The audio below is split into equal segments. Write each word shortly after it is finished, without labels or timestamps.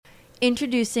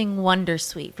Introducing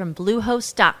Wondersuite from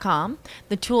Bluehost.com,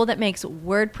 the tool that makes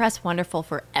WordPress wonderful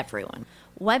for everyone.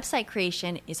 Website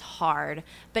creation is hard,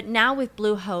 but now with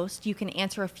Bluehost, you can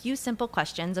answer a few simple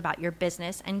questions about your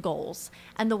business and goals,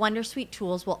 and the Wondersuite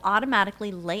tools will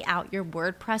automatically lay out your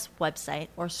WordPress website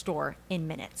or store in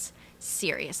minutes.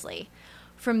 Seriously.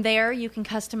 From there, you can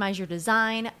customize your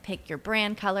design, pick your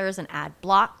brand colors, and add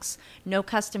blocks. No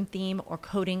custom theme or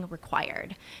coding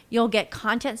required. You'll get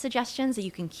content suggestions that you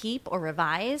can keep or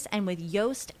revise, and with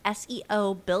Yoast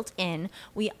SEO built in,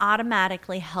 we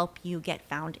automatically help you get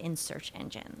found in search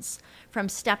engines. From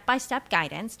step-by-step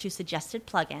guidance to suggested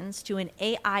plugins to an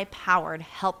AI-powered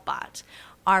help bot,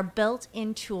 our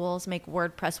built-in tools make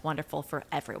WordPress wonderful for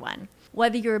everyone.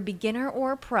 Whether you're a beginner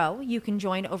or a pro, you can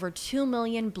join over 2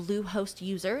 million Bluehost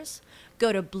users.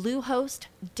 Go to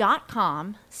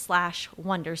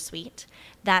bluehost.com/wondersuite.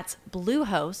 That's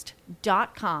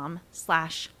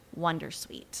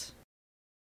bluehost.com/wondersuite.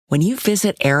 When you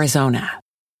visit Arizona,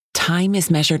 time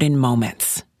is measured in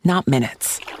moments, not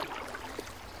minutes.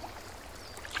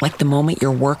 Like the moment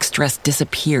your work stress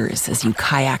disappears as you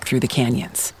kayak through the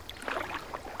canyons.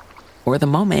 Or the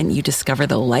moment you discover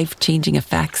the life-changing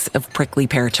effects of prickly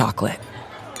pear chocolate.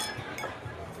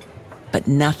 But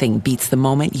nothing beats the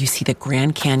moment you see the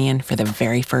Grand Canyon for the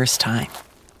very first time.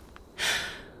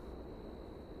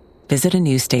 Visit a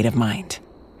new state of mind.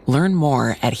 Learn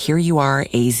more at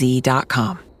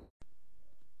hereyouareaz.com.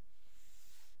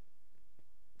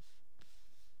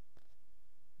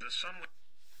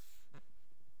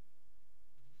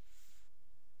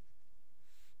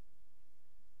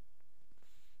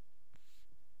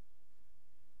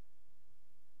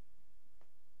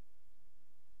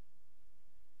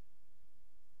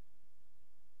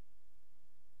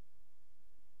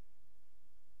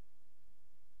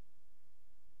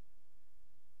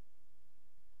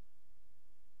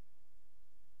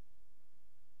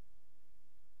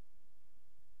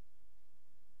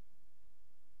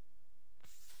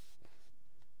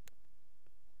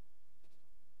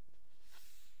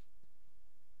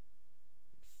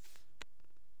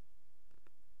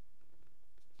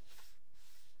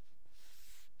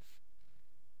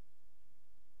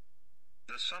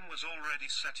 The sun was already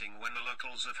setting when the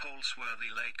locals of Holsworthy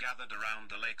Lake gathered around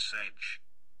the lake's edge.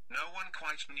 No one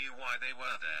quite knew why they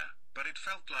were there, but it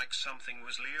felt like something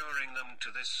was luring them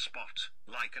to this spot,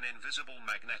 like an invisible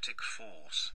magnetic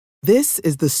force. This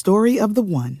is the story of the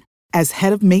one. As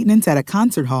head of maintenance at a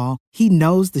concert hall, he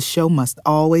knows the show must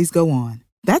always go on.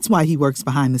 That's why he works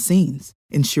behind the scenes,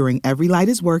 ensuring every light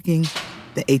is working,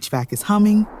 the HVAC is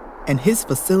humming, and his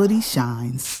facility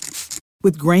shines.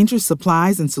 With Grainger's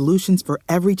supplies and solutions for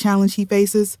every challenge he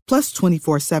faces, plus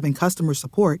 24/7 customer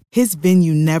support, his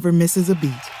venue never misses a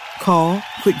beat. Call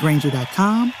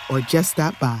quickgrainger.com or just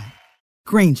stop by.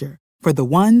 Grainger, for the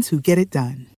ones who get it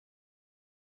done.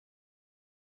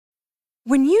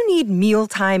 When you need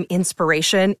mealtime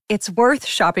inspiration, it's worth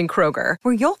shopping Kroger,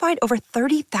 where you'll find over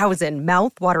 30,000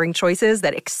 mouth-watering choices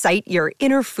that excite your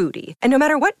inner foodie. And no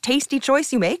matter what tasty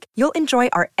choice you make, you'll enjoy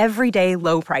our everyday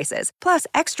low prices, plus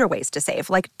extra ways to save,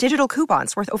 like digital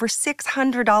coupons worth over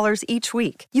 $600 each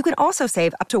week. You can also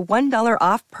save up to $1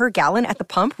 off per gallon at the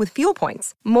pump with fuel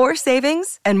points. More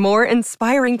savings and more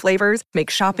inspiring flavors make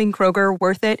shopping Kroger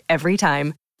worth it every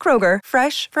time. Kroger,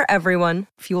 fresh for everyone.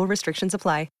 Fuel restrictions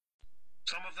apply.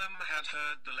 Some of them had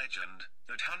heard the legend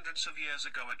that hundreds of years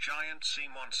ago a giant sea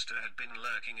monster had been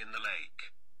lurking in the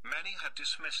lake. Many had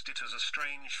dismissed it as a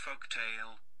strange folk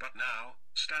tale, but now,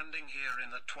 standing here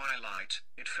in the twilight,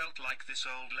 it felt like this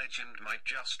old legend might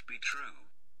just be true.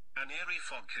 An eerie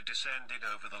fog had descended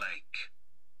over the lake.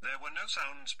 There were no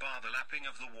sounds bar the lapping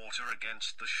of the water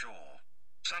against the shore.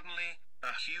 Suddenly,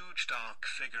 a huge dark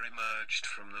figure emerged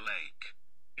from the lake.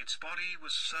 Its body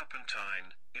was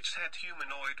serpentine, its head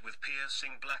humanoid with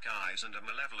piercing black eyes and a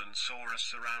malevolent aura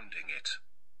surrounding it.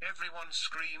 Everyone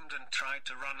screamed and tried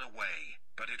to run away,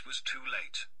 but it was too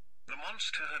late. The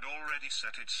monster had already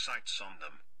set its sights on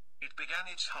them. It began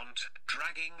its hunt,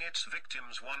 dragging its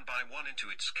victims one by one into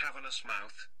its cavernous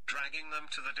mouth, dragging them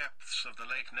to the depths of the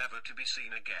lake never to be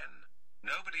seen again.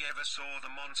 Nobody ever saw the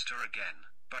monster again,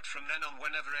 but from then on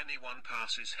whenever anyone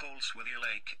passes Holsworthy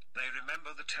Lake, they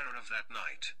remember the terror of that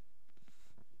night.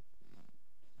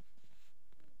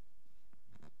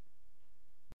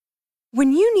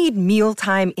 When you need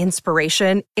mealtime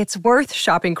inspiration, it's worth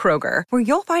shopping Kroger, where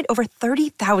you'll find over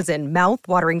 30,000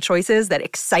 mouth-watering choices that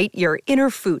excite your inner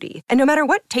foodie. And no matter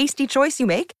what tasty choice you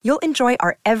make, you'll enjoy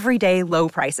our everyday low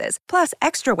prices, plus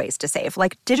extra ways to save,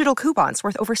 like digital coupons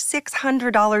worth over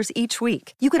 $600 each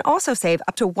week. You can also save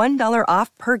up to $1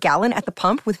 off per gallon at the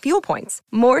pump with fuel points.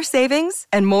 More savings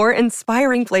and more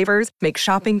inspiring flavors make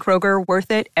shopping Kroger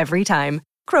worth it every time.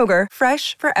 Kroger,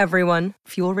 fresh for everyone.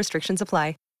 Fuel restrictions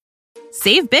apply.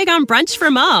 Save big on brunch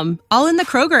for mom, all in the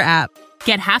Kroger app.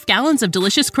 Get half gallons of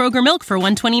delicious Kroger milk for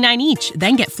 $1.29 each.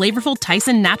 Then get flavorful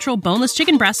Tyson natural boneless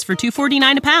chicken breasts for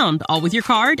 $2.49 a pound, all with your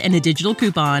card and a digital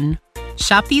coupon.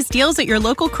 Shop these deals at your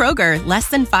local Kroger, less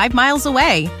than 5 miles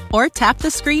away. Or tap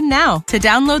the screen now to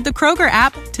download the Kroger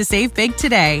app to save big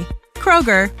today.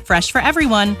 Kroger, fresh for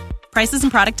everyone. Prices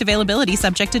and product availability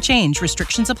subject to change.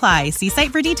 Restrictions apply. See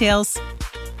site for details.